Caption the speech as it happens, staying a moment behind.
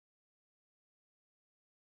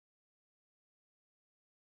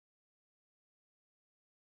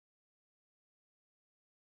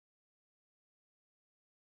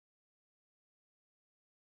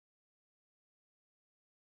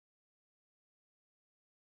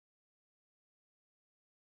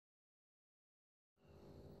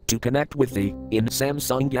to connect Wi-Fi in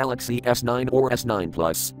Samsung Galaxy S9 or S9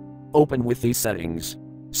 Plus. Open Wi-Fi settings.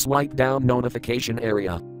 Swipe down notification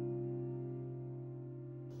area.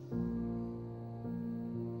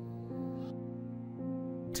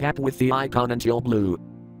 Tap Wi-Fi icon until blue.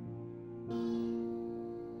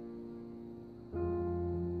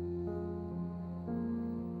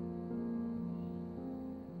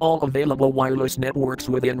 All available wireless networks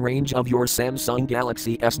within range of your Samsung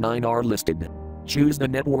Galaxy S9 are listed. Choose the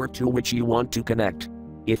network to which you want to connect.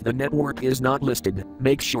 If the network is not listed,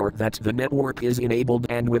 make sure that the network is enabled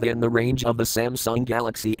and within the range of the Samsung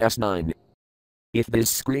Galaxy S9. If this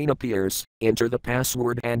screen appears, enter the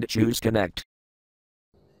password and choose Connect.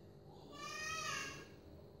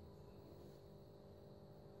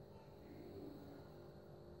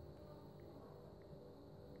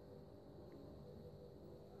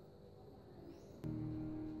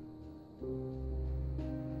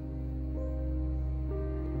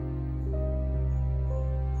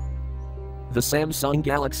 The Samsung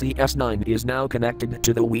Galaxy S9 is now connected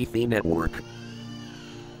to the Wi-Fi network.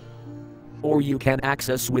 Or you can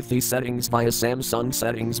access Wi-Fi settings via Samsung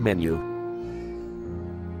settings menu.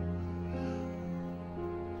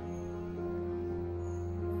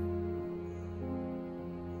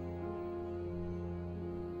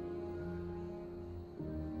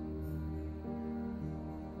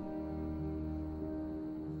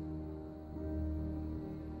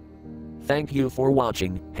 Thank you for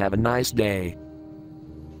watching. Have a nice day.